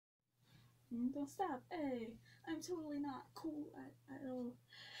Don't stop. Hey, I'm totally not cool at all.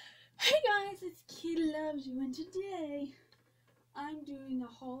 Hey guys, it's Kid Loves You, and today I'm doing a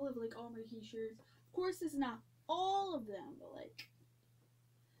haul of like all my t-shirts. Of course, it's not all of them,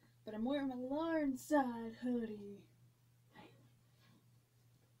 but I'm wearing my Lawrence-side hoodie.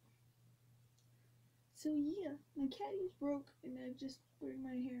 So yeah, my caddy's broke, and I'm just putting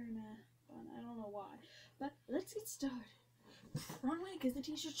my hair in a bun. I don't know why, but let's get started. Wrong way, because the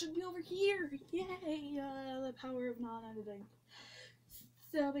t-shirt should be over here. Yay! The power of non-editing.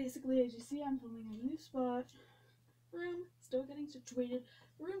 So basically, as you see, I'm filming a new spot. Room still getting situated.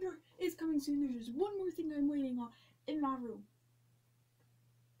 The room tour is coming soon. There's just one more thing I'm waiting on in my room.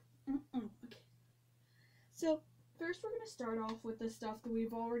 Okay. So first, we're gonna start off with the stuff that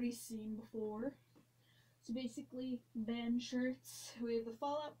we've already seen before. So basically, band shirts. We have the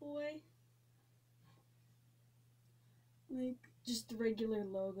Fall Out Boy. Like, just the regular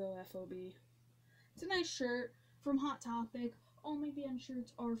logo, FOB. It's a nice shirt from Hot Topic. All my band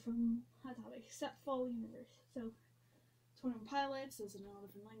shirts are from Hot Topic, except Fall Universe. So, 21 Pilots, those are in all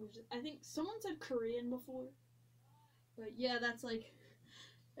different languages. I think someone said Korean before. But yeah, that's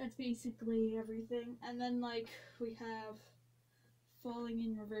basically everything. And then, like, we have Falling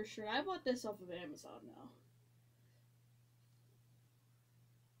in Reverse shirt. I bought this off of Amazon now.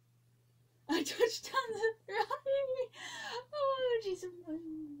 I touched on the right. Oh, jeez. I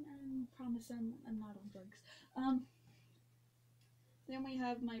promise I'm not on drugs. Then we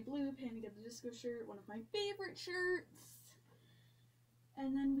have my blue Panic at the Disco shirt, one of my favorite shirts.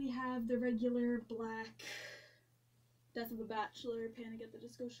 And then we have the regular black Death of a Bachelor Panic at the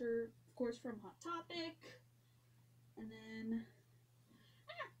Disco shirt, of course from Hot Topic. And then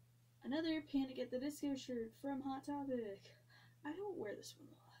another Panic at the Disco shirt from Hot Topic. I don't wear this one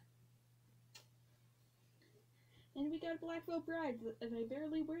a lot. And we got Black Veil Bride, and I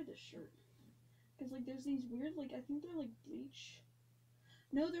barely wear this shirt. Because, like, there's these weird, like, I think they're, like, bleach.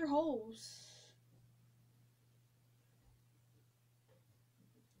 No, they're holes.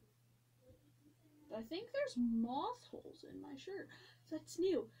 I think there's moth holes in my shirt. So that's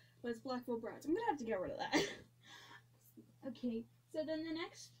new. But it's Black Veil Brides. I'm gonna have to get rid of that. Okay, so then the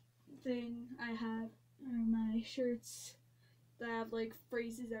next thing I have are my shirts that have, like,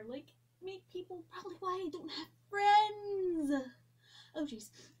 phrases that are, like, make people probably why I don't have friends. Oh, jeez.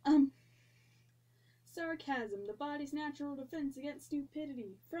 Sarcasm, the body's natural defense against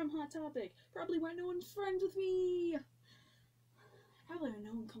stupidity. From Hot Topic. Probably why no one's friends with me. Probably why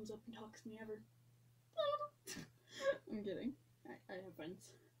no one comes up and talks to me ever. I'm kidding. I have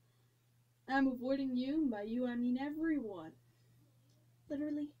friends. I'm avoiding you, and by you I mean everyone.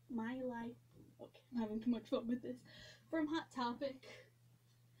 Literally, my life. Okay, I'm having too much fun with this. From Hot Topic.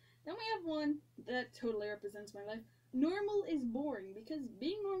 Then we have one that totally represents my life. Normal is boring, because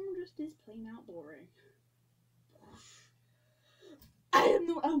being normal just is plain out boring. I am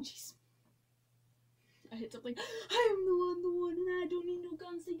the one. Oh, jeez. I hit something. I am the one, and I don't need no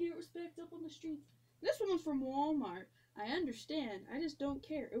guns to get respect up on the streets. This one was from Walmart. I understand. I just don't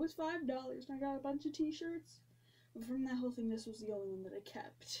care. It was $5, and I got a bunch of t-shirts. But from that whole thing, this was the only one that I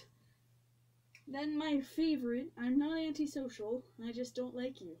kept. Then my favorite. I'm not antisocial. I just don't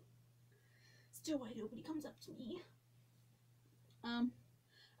like you. Still why nobody comes up to me.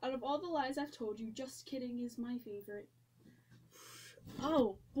 Out of all the lies I've told you, just kidding is my favorite.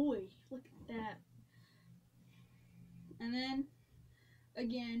 Oh boy, look at that. And then,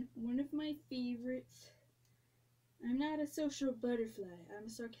 again, one of my favorites. I'm not a social butterfly. I'm a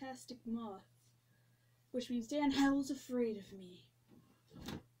sarcastic moth. Which means Dan Howell's afraid of me.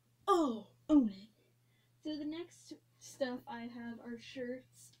 Oh, own it. So the next stuff I have are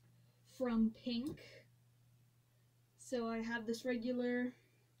shirts from Pink. So I have this regular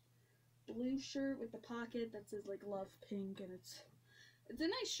blue shirt with the pocket that says like Love Pink, and it's a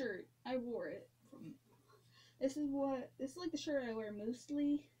nice shirt. I wore it. This is like the shirt I wear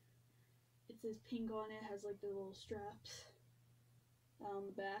mostly. It says Pink on it, has like the little straps on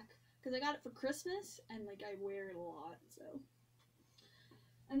the back. Because I got it for Christmas, and like I wear it a lot, so.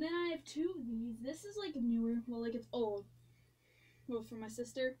 And then I have two of these. This is like newer, well, like it's old. Well, for my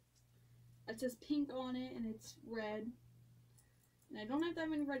sister. It says Pink on it, and it's red. And I don't have that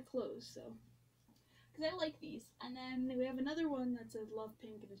many red clothes, so. Because I like these. And then we have another one that says Love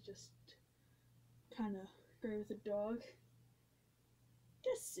Pink, and it's just kind of gray with a dog.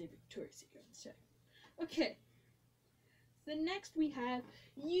 Just say Victoria's Secret instead. Okay. So next we have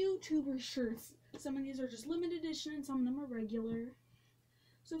YouTuber shirts. Some of these are just limited edition, and some of them are regular.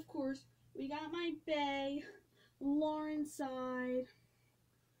 So of course, we got my Bay Lawrence-side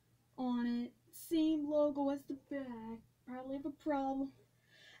on it. Same logo as the back. Probably have a problem.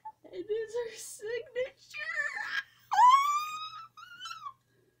 It is her signature.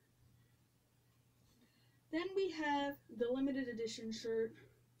 Then we have the limited edition shirt,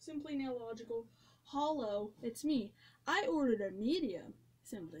 Simply Nailogical, hollow. It's me. I ordered a medium,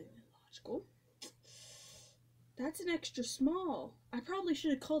 Simply Nailogical. That's an extra small. I probably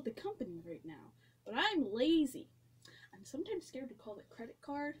should have called the company right now, but I'm lazy. I'm sometimes scared to call the credit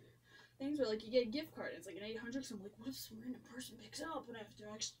card. Things where like you get a gift card, it's like an 800, so I'm like, what if some random person picks up and I have to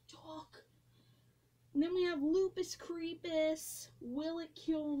actually talk? And then we have Lupus Creepus, Will It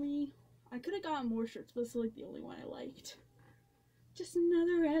Kill Me? I could have gotten more shirts, but this is like the only one I liked. Just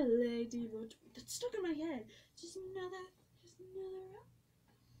another LA Diva. That's stuck in my head. Just another.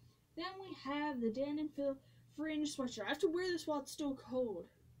 Then we have the Dan and Phil Fringe sweatshirt. I have to wear this while it's still cold.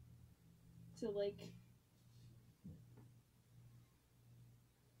 So like,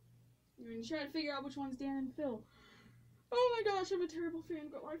 I'm gonna try to figure out which one's Dan and Phil. Oh my gosh, I'm a terrible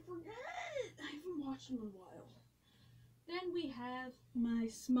fangirl. I forget. I haven't watched them in a while. Then we have my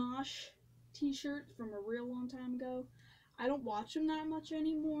Smosh t-shirt from a real long time ago. I don't watch them that much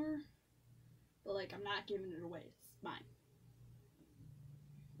anymore, but like I'm not giving it away. It's mine.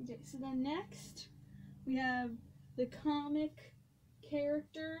 Okay, so then next we have the comic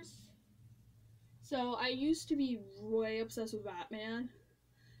characters. So I used to be way obsessed with Batman.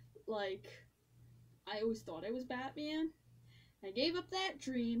 Like, I always thought I was Batman. I gave up that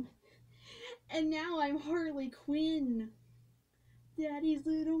dream, and now I'm Harley Quinn. Daddy's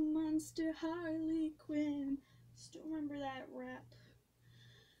little monster, Harley Quinn. Still remember that rap.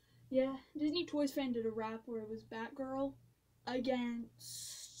 Yeah, Disney Toys fan did a rap where it was Batgirl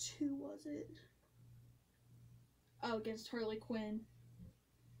against, who was it? Oh, against Harley Quinn.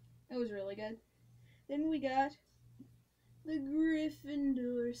 That was really good. Then we got the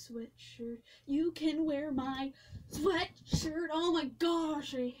Gryffindor sweatshirt. You can wear my sweatshirt. Oh my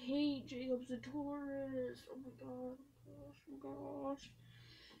gosh, I hate Jacob Sartorius. Oh my god. Oh gosh.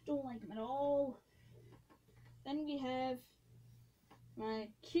 Don't like him at all. Then we have my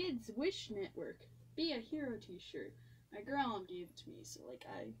Kids Wish Network Be a Hero t-shirt. My grandma gave it to me, so like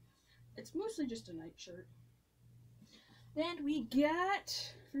it's mostly just a night shirt. Then we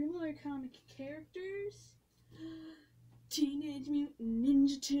got familiar comic characters. Teenage Mutant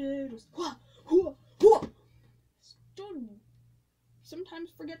Ninja Turtles. Don't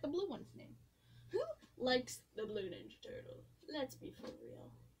sometimes forget the blue one's name. Who likes the blue Ninja Turtle? Let's be for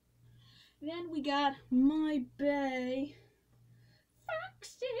real. Then we got my bae,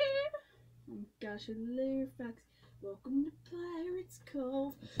 Foxy. Oh my gosh, hello, Foxy. Welcome to Pirates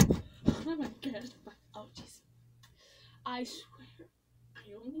Cove. Oh my gosh. Oh jeez. I swear,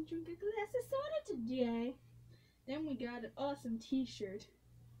 I only drink a glass of soda today. Then we got an awesome t-shirt.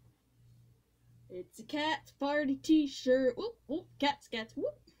 It's a cat's party t-shirt. Whoop, whoop, cats,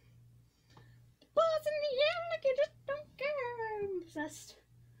 whoop. The balls in the air like you just don't care. I'm obsessed.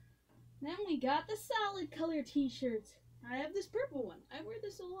 Then we got the solid color t-shirts. I have this purple one. I wear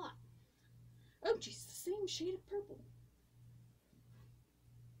this a lot. Oh jeez, the same shade of purple.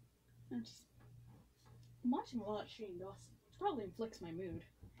 Oh jeez. I'm watching a lot of Shane Dawson, which probably inflicts my mood.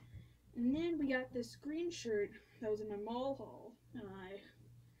 And then we got this green shirt that was in my mall haul, and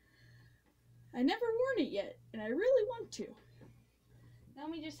I never worn it yet, and I really want to.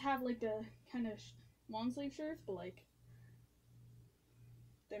 Then we just have like the kind of long sleeve shirts, but like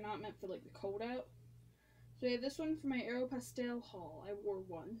they're not meant for like the cold out. So I have this one for my Aeropostale haul. I wore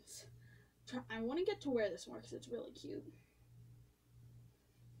once. I want to get to wear this more because it's really cute.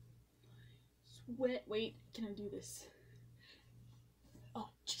 Wait, can I do this? Oh,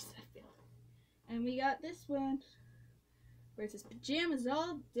 jeez, I failed. And we got this one where it says pajamas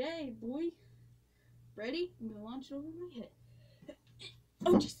all day, boy. Ready? I'm gonna launch it over my head.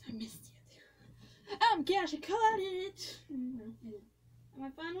 Oh, jeez, I missed it. Oh my gosh, I caught it. No, I didn't. And my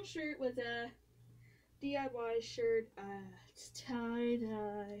final shirt was a DIY shirt. It's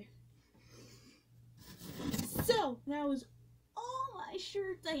tie-dye. So, that was all my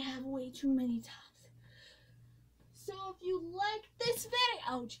shirts. I have way too many tops. So if you like this video,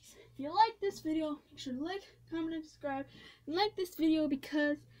 oh jeez, if you like this video, make sure to like, comment, and subscribe. And like this video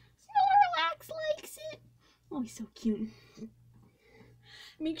because Snorlax likes it. Oh, he's so cute.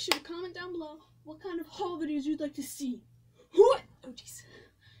 Make sure to comment down below what kind of haul videos you'd like to see. Oh jeez.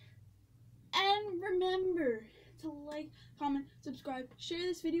 And remember to like, comment, subscribe, share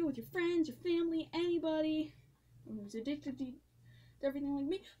this video with your friends, your family, anybody who's addicted to everything like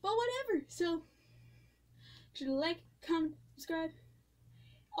me, but whatever. So, make sure to like, comment, subscribe,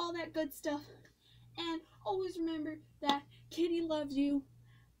 all that good stuff. And always remember that Kitty loves you.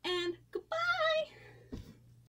 And goodbye!